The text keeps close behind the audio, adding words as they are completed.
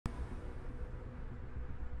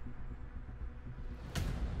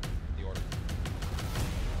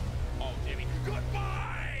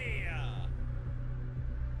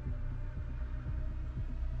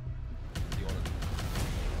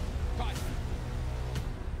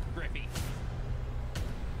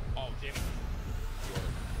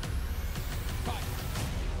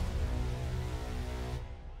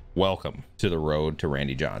Welcome to the road to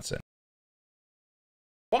Randy Johnson.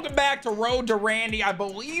 Welcome back to Road to Randy. I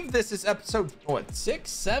believe this is episode, what, 6,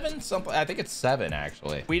 7, something? I think it's 7,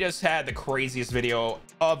 actually. We just had the craziest video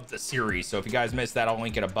of the series. So if you guys missed that, I'll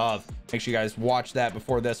link it above. Make sure you guys watch that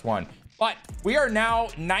before this one. But we are now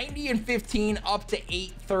 90-15 up to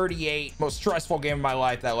 838. Most stressful game of my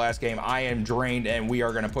life, that last game. I am drained and we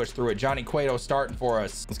are going to push through it. Johnny Cueto starting for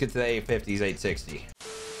us. Let's get to the 850s, 860.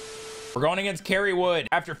 We're going against Kerry Wood.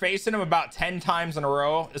 After facing him about 10 times in a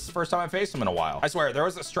row, this is the first time I faced him in a while. I swear, there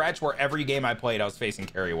was a stretch where every game I played, I was facing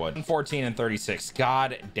Kerry Wood. 14 and 36.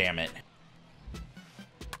 God damn it.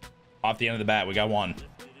 Off the end of the bat, we got one.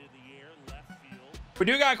 We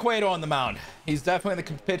do got Cueto on the mound. He's definitely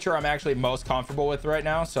the pitcher I'm actually most comfortable with right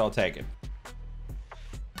now, so I'll take it.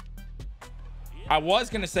 I was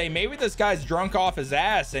going to say, maybe this guy's drunk off his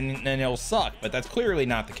ass and he'll suck, but that's clearly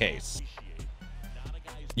not the case.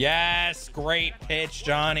 Yes, great pitch,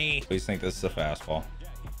 Johnny. Please think this is a fastball.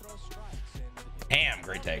 Damn,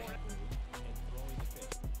 great take.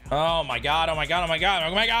 Oh my god, oh my god, oh my god,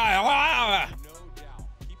 oh my god. Ah!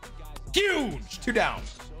 Huge. 2 down.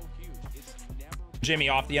 Jimmy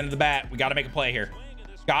off the end of the bat. We got to make a play here.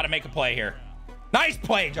 Got to make a play here. Nice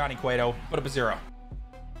play, Johnny Cueto. Put up a 0.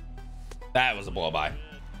 That was a blow by.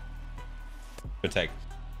 Good take.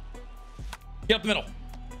 Get up the middle.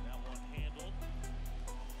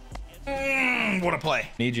 What a play.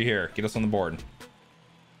 Need you here. Get us on the board.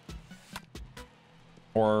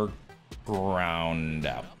 Or ground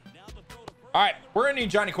out. All right, we're gonna need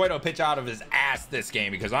Johnny Cueto to pitch out of his ass this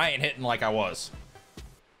game because I ain't hitting like I was.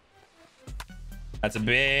 That's a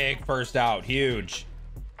big first out. Huge.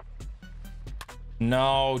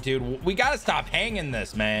 No, dude, we gotta stop hanging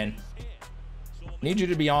this, man. Need you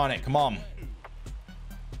to be on it. Come on.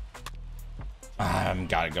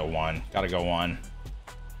 Gotta go one. Gotta go one.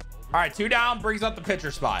 All right, 2 down, brings up the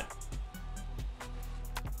pitcher spot.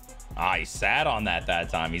 Ah, he sat on that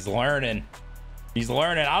time. He's learning. He's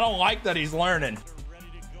learning. I don't like that he's learning.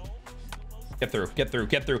 Get through, get through,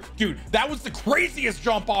 get through. Dude, that was the craziest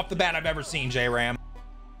jump off the bat I've ever seen, J-Ram.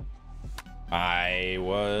 I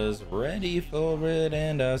was ready for it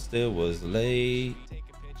and I still was late.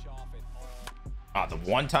 The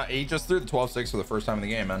one time, he just threw the 12-6 for the first time in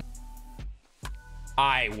the game, man.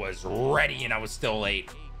 I was ready and I was still late.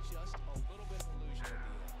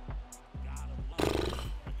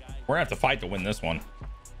 We're gonna have to fight to win this one.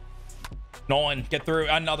 Nolan, get through.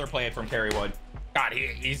 Another play from Kerry Wood. God,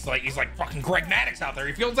 he's like fucking Greg Maddux out there.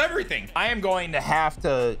 He feels everything. I am going to have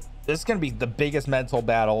to. This is gonna be the biggest mental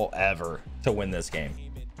battle ever to win this game.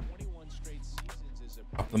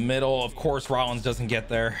 Up the middle, of course. Rollins doesn't get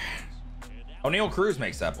there. O'Neal Cruz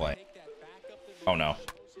makes that play. Oh no.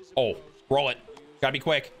 Oh, roll it. Gotta be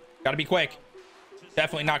quick. Gotta be quick.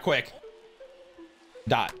 Definitely not quick.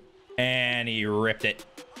 Dot. And he ripped it.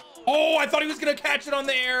 Oh, I thought he was gonna catch it on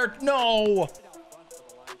the air. No.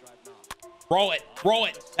 Roll it. Roll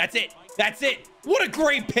it. That's it. That's it. What a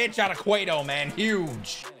great pitch out of Cueto, man.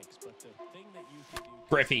 Huge.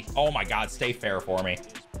 Griffey. Oh my god, stay fair for me.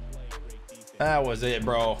 That was it,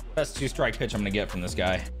 bro. Best 2-strike pitch I'm gonna get from this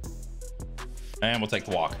guy. And we'll take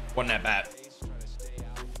the walk. Wasn't that bad?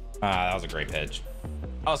 That was a great pitch.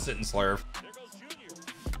 I'll sit and slurve.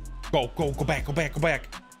 Go back, go back, go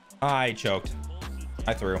back. I choked.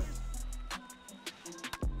 I threw.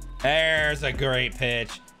 There's a great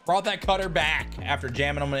pitch. Brought that cutter back after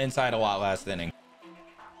jamming him inside a lot last inning.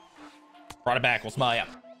 Brought it back. We'll smell ya.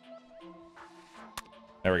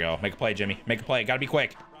 There we go. Make a play, Jimmy. Make a play. Gotta be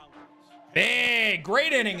quick. Big,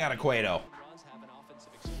 great inning out of Cueto.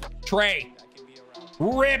 Trey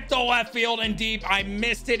ripped the left field and deep. I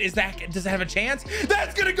missed it. Does that have a chance?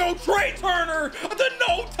 That's gonna go. Trey Turner, the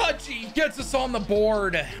no touchy, gets us on the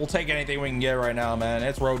board. We'll take anything we can get right now, man.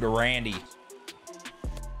 It's road to Randy.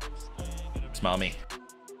 Smell me.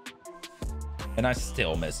 And I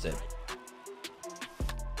still missed it.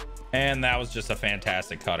 And that was just a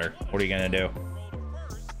fantastic cutter. What are you gonna do?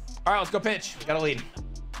 All right, let's go pitch. Got a lead.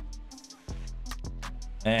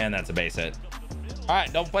 And that's a base hit. All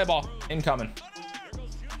right, double play ball incoming.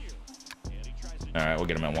 All right, we'll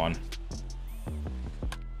get him at 1.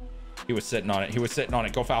 He was sitting on it. He was sitting on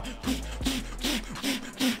it. Go foul.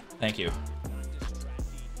 Thank you.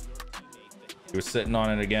 He was sitting on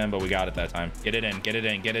it again, but we got it that time. Get it in. Get it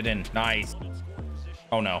in. Get it in. Nice.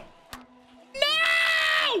 Oh, no.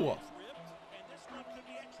 No!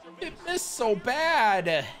 It missed so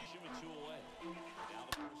bad.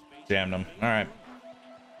 Damned him. All right.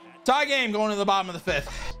 Tie game going to the bottom of the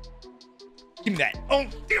 5th. Give me that. Oh,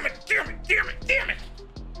 damn it, damn it, damn it, damn it.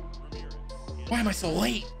 Why am I so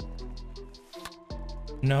late?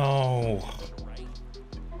 No.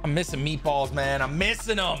 I'm missing meatballs, man. I'm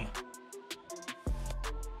missing them.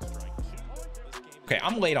 Okay,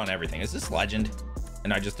 I'm late on everything. Is this legend?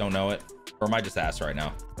 And I just don't know it? Or am I just ass right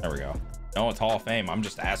now? There we go. No, it's Hall of Fame. I'm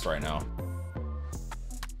just ass right now.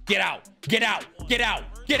 Get out. Get out. Get out.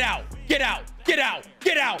 Get out. Get out. Get out.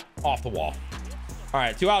 Get out. Off the wall. All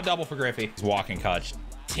right, 2-out double for Griffey. He's walking catch.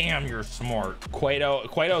 Damn, you're smart. Cueto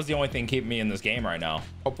is the only thing keeping me in this game right now.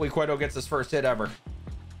 Hopefully Cueto gets his first hit ever.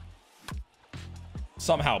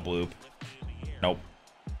 Somehow bloop. Nope.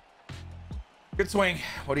 Good swing.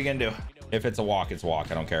 What are you gonna do? If it's a walk, it's a walk.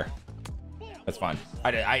 I don't care. That's fine.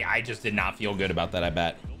 I just did not feel good about that, I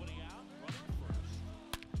bet.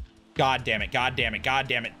 God damn it. God damn it. God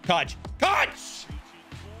damn it. Catch. Catch!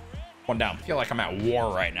 One down. I feel like I'm at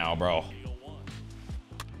war right now, bro.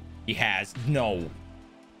 He has no.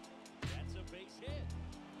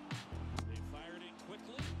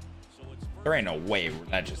 There ain't no way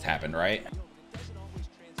that just happened, right?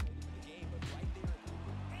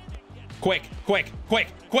 Quick, quick, quick,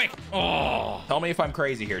 quick. Oh, tell me if I'm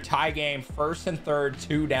crazy here. Tie game, first and third,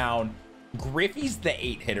 2 down. Griffey's the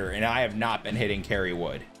 8 hitter, and I have not been hitting Kerry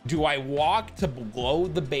Wood. Do I walk to blow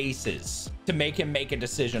the bases to make him make a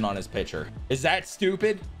decision on his pitcher? Is that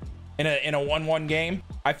stupid in a 1-1 game?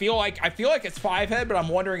 I feel like it's 5 head, but I'm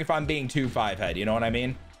wondering if I'm being too 5 head. You know what I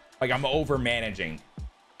mean? Like I'm over managing.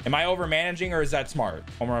 Am I over managing, or is that smart?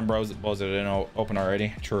 Home run blows it in open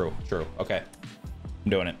already. True. Okay, I'm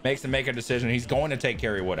doing it. Makes him make a decision. He's going to take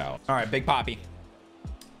Kerry Wood out. All right, Big Poppy.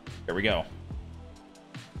 Here we go.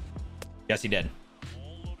 Yes, he did.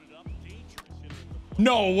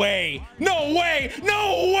 No way. No way.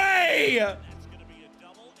 No way.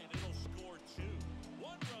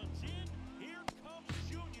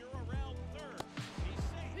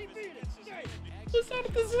 It's out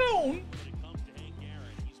of the zone.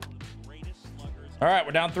 All right,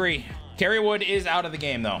 we're down 3. Kerry Wood is out of the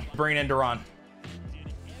game, though. Bringing in Duran.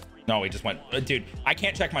 No, he just went. Dude, I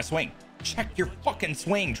can't check my swing. Check your fucking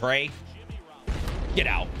swing, Trey. Get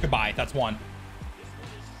out. Goodbye. That's 1.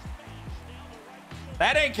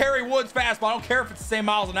 That ain't Kerry Wood's fastball. I don't care if it's the same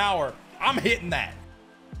miles an hour. I'm hitting that.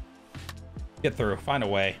 Get through. Find a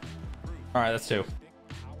way. All right, that's 2.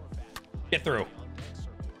 Get through.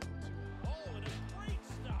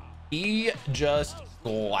 He just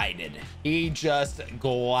glided.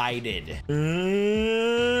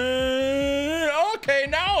 Okay,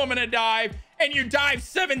 now I'm gonna dive, and you dive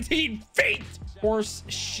 17 feet. Horse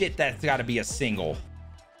shit, that's got to be a single.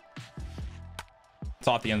 It's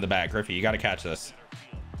off the end of the bat. Griffey, you got to catch this.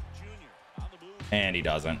 And he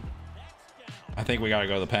doesn't. I think we got to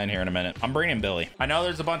go to the pen here in a minute. I'm bringing Billy. I know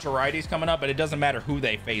there's a bunch of righties coming up, but it doesn't matter who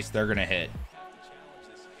they face. They're going to hit.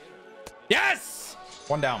 Yes!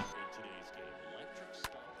 1 down.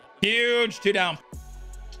 Huge. 2 down.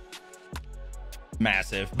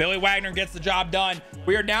 Massive. Billy Wagner gets the job done.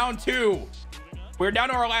 We are down 2. We're down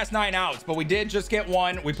to our last 9 outs, but we did just get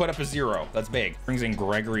 1. We put up a 0. That's big. Brings in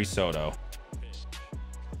Gregory Soto.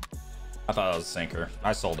 I thought that was a sinker.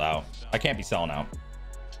 I sold out. I can't be selling out.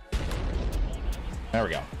 There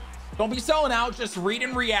we go. Don't be selling out. Just read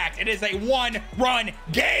and react. It is a 1-run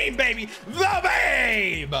game, baby. The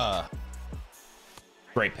Babe.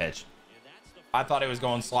 Great pitch. I thought it was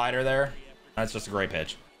going slider there. That's just a great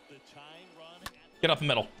pitch. Get up the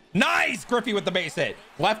middle. Nice! Griffey with the base hit.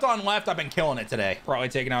 Left on left. I've been killing it today. Probably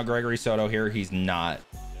taking out Gregory Soto here. He's not.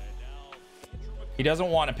 He doesn't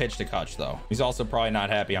want to pitch to Kutch, though. He's also probably not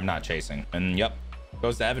happy I'm not chasing. And yep,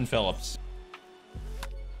 goes to Evan Phillips.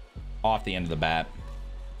 Off the end of the bat.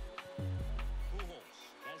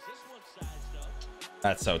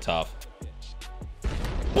 That's so tough.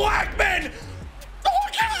 Blackman! Oh,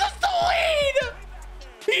 gives us the lead!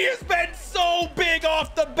 He has been so big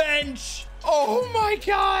off the bench. Oh my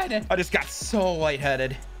God. I just got so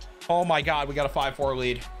lightheaded. Oh my God, we got a 5-4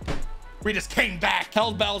 lead. We just came back.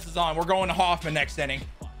 Hell's Bells is on. We're going to Hoffman next inning.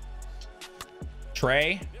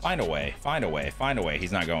 Trey, find a way.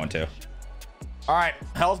 He's not going to. All right,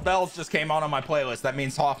 Hell's Bells just came on my playlist. That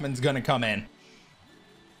means Hoffman's gonna come in.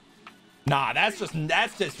 Nah, that's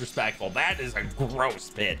disrespectful. That is a gross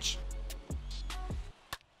pitch.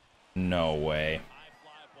 No way.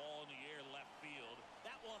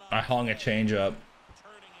 I hung a changeup.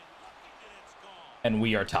 And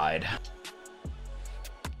we are tied.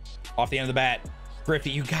 Off the end of the bat. Griffey,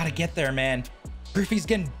 you gotta get there, man. Griffey's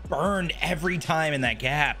getting burned every time in that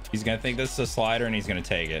gap. He's gonna think this is a slider and he's gonna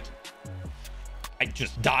take it. I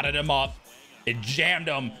just dotted him up. It jammed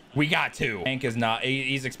him. We got 2. Hank is not.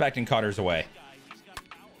 He's expecting cutters away.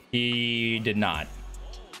 He did not.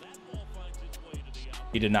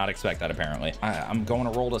 He did not expect that, apparently. I'm going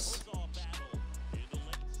to roll this.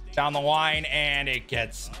 down the line, and it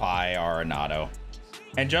gets by Arenado.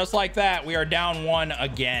 And just like that, we are down 1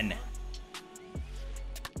 again.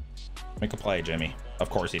 Make a play, Jimmy. Of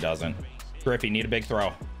course he doesn't. Griffey, need a big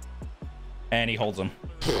throw. And he holds him.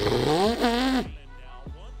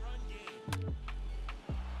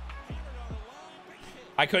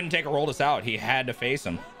 I couldn't take a Roldis out. He had to face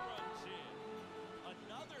him.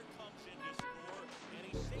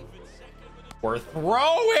 We're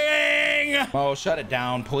throwing. Oh, shut it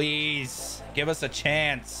down, please. Give us a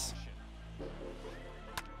chance.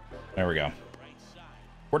 There we go.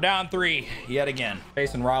 We're down 3 yet again.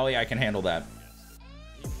 Facing Raleigh, I can handle that.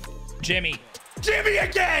 Jimmy. Jimmy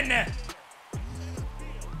again.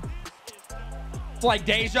 It's like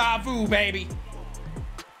deja vu, baby.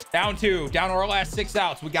 Down 2. Down to our last 6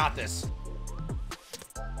 outs. We got this.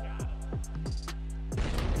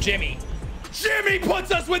 Jimmy. Jimmy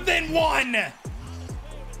puts us within 1. Why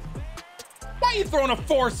are you throwing a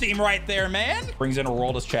 4-seam right there, man? Brings in a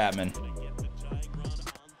Aroldis Chapman.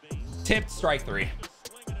 Tipped, strike 3.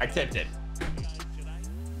 I tipped it.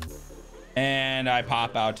 And I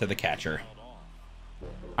pop out to the catcher.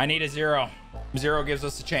 I need a 0. 0 gives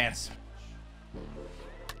us a chance.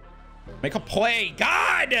 Make a play.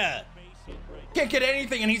 God! Can't get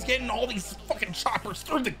anything, and he's getting all these fucking choppers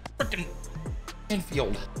through the freaking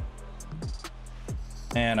infield.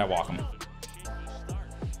 And I walk him.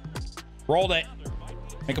 Rolled it.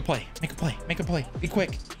 Make a play. Make a play. Make a play. Be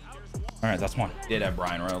quick. All right, that's 1. Did have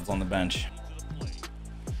Brian Reynolds on the bench.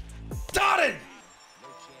 Dotted!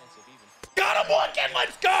 Got him looking.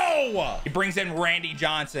 Let's go! He brings in Randy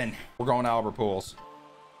Johnson. We're going to Albert Pujols.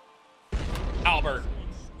 Albert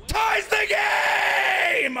ties the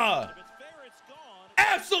game!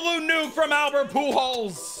 Absolute nuke from Albert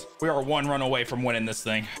Pujols. We are 1 run away from winning this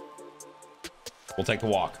thing. We'll take the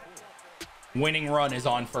walk. Winning run is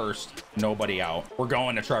on first. Nobody out. We're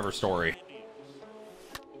going to Trevor Story.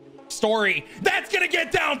 Story. That's going to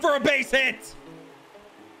get down for a base hit.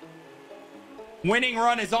 Winning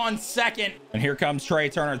run is on second. And here comes Trey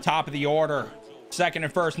Turner, top of the order. Second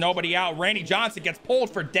and first. Nobody out. Randy Johnson gets pulled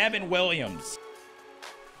for Devin Williams.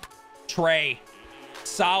 Trey.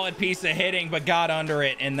 Solid piece of hitting, but got under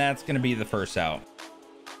it. And that's going to be the first out.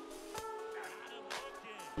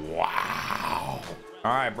 Wow.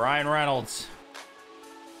 All right, Brian Reynolds.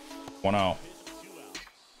 1-0.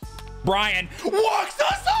 Brian walks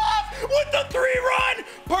us off with the 3-run.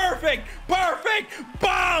 Perfect, perfect.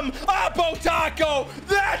 Bomb. Oppo Taco.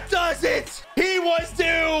 That does it. He was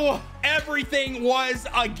due. Everything was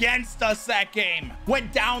against us that game.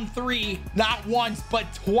 Went down 3, not once,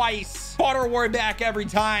 but twice. Fought our way back every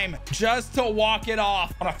time just to walk it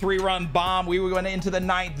off on a 3-run bomb. We went into the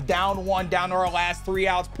 9th, down 1, down to our last 3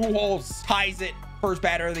 outs. Pujols ties it. First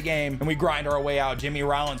batter of the game, and we grind our way out. Jimmy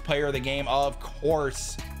Rollins, player of the game, of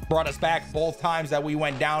course. Brought us back both times that we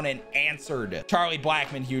went down and answered. Charlie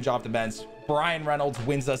Blackmon, huge off the bench. Brian Reynolds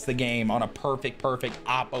wins us the game on a perfect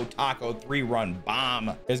Oppo Taco 3-run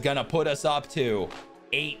bomb. Is gonna put us up to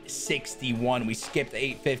 861. We skipped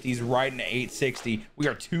 850s right into 860. We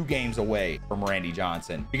are 2 games away from Randy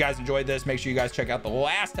Johnson. If you guys enjoyed this, make sure you guys check out the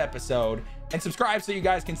last episode and subscribe so you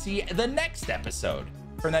guys can see the next episode.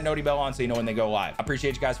 Turn that noti bell on so you know when they go live. I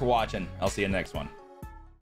appreciate you guys for watching. I'll see you in the next one.